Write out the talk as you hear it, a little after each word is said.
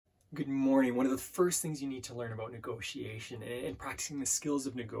Good morning. One of the first things you need to learn about negotiation and practicing the skills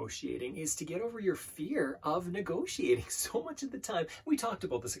of negotiating is to get over your fear of negotiating. So much of the time, we talked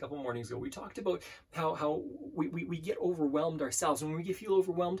about this a couple mornings ago. We talked about how we get overwhelmed ourselves. And when we feel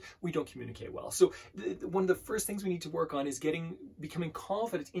overwhelmed, we don't communicate well. So one of the first things we need to work on is becoming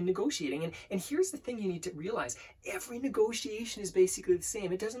confident in negotiating. And here's the thing you need to realize. Every negotiation is basically the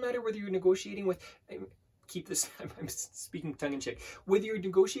same. It doesn't matter whether you're negotiating with keep this, I'm speaking tongue-in-cheek. Whether you're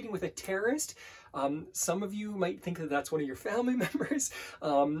negotiating with a terrorist, some of you might think that that's one of your family members.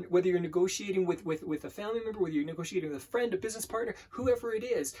 Whether you're negotiating with a family member, whether you're negotiating with a friend, a business partner, whoever it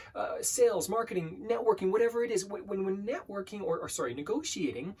is, sales, marketing, networking, whatever it is, when networking or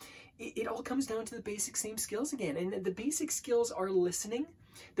negotiating, it all comes down to the basic same skills again. And the basic skills are listening.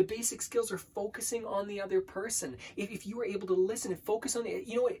 The basic skills are focusing on the other person. If you were able to listen and focus on the,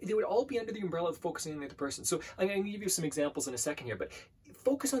 you know what, they would all be under the umbrella of focusing on the other person. So I'm going to give you some examples in a second here, but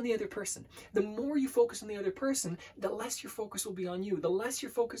focus on the other person. The more you focus on the other person, the less your focus will be on you. The less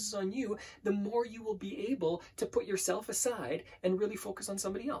your focus is on you, the more you will be able to put yourself aside and really focus on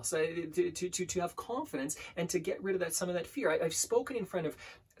somebody else, to have confidence and to get rid of some of that fear. I've spoken in front of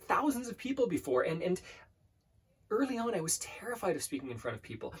thousands of people before, and early on, I was terrified of speaking in front of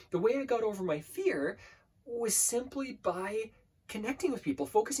people. The way I got over my fear was simply by connecting with people,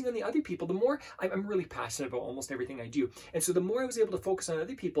 focusing on the other people. The more I'm really passionate about almost everything I do. And so the more I was able to focus on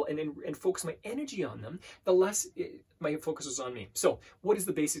other people and focus my energy on them, the less my focus was on me. So what is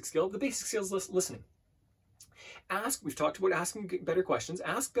the basic skill? The basic skill is listening. We've talked about asking better questions,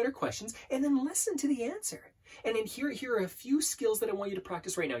 ask better questions, and then listen to the answer. And then here are a few skills that I want you to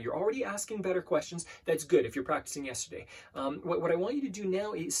practice right now. You're already asking better questions. That's good if you're practicing yesterday. What I want you to do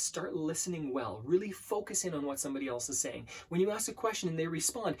now is start listening well. Really focus in on what somebody else is saying. When you ask a question and they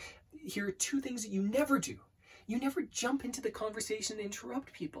respond, here are two things that you never do. You never jump into the conversation and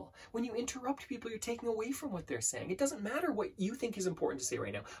interrupt people. When you interrupt people, you're taking away from what they're saying. It doesn't matter what you think is important to say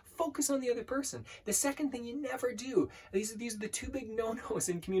right now. Focus on the other person. The second thing you never do, these are the two big no-nos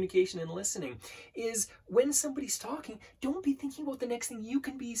in communication and listening, is when somebody's talking, don't be thinking about the next thing you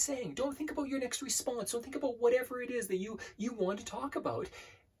can be saying. Don't think about your next response. Don't think about whatever it is that you want to talk about.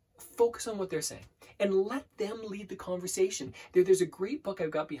 Focus on what they're saying and let them lead the conversation. There's a great book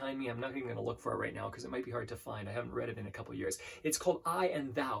I've got behind me. I'm not even going to look for it right now because it might be hard to find. I haven't read it in a couple of years. It's called I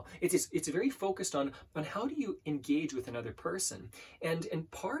and Thou. It's very focused on how do you engage with another person. And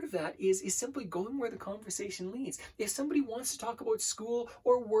part of that is simply going where the conversation leads. If somebody wants to talk about school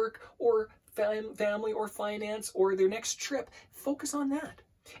or work or family or finance or their next trip, focus on that.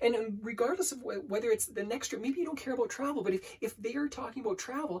 And regardless of whether it's the next trip, maybe you don't care about travel, but if they are talking about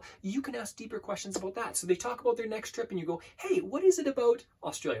travel, you can ask deeper questions about that. So they talk about their next trip and you go, hey, what is it about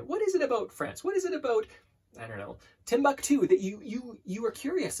Australia? What is it about France? What is it about, I don't know, Timbuktu that you are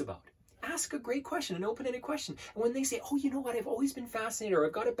curious about? Ask a great question, an open-ended question. And when they say, oh, you know what, I've always been fascinated, or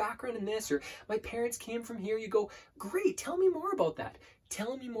I've got a background in this, or my parents came from here, you go, great, tell me more about that.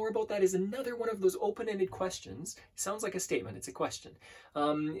 Tell me more about that is another one of those open-ended questions. Sounds like a statement, it's a question.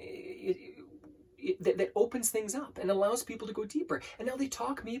 That opens things up and allows people to go deeper. And now they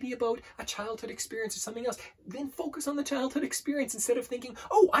talk maybe about a childhood experience or something else. Then focus on the childhood experience instead of thinking,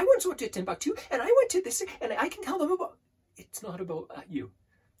 oh, I once went to Timbuktu and I went to this and I can tell them about. It's not about you.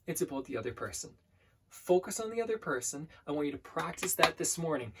 It's about the other person. Focus on the other person. I want you to practice that this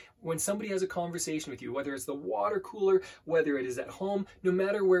morning. When somebody has a conversation with you, whether it's the water cooler, whether it is at home, no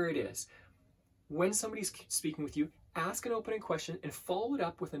matter where it is, when somebody's speaking with you, ask an open-ended question and follow it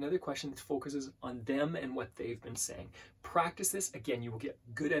up with another question that focuses on them and what they've been saying. Practice this. Again, you will get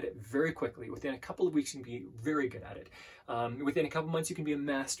good at it very quickly. Within a couple of weeks, you can be very good at it. Within a couple of months, you can be a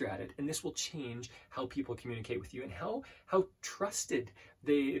master at it. And this will change how people communicate with you and how trusted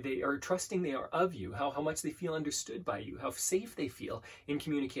they are, trusting they are of you, how much they feel understood by you, how safe they feel in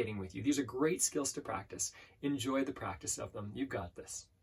communicating with you. These are great skills to practice. Enjoy the practice of them. You've got this.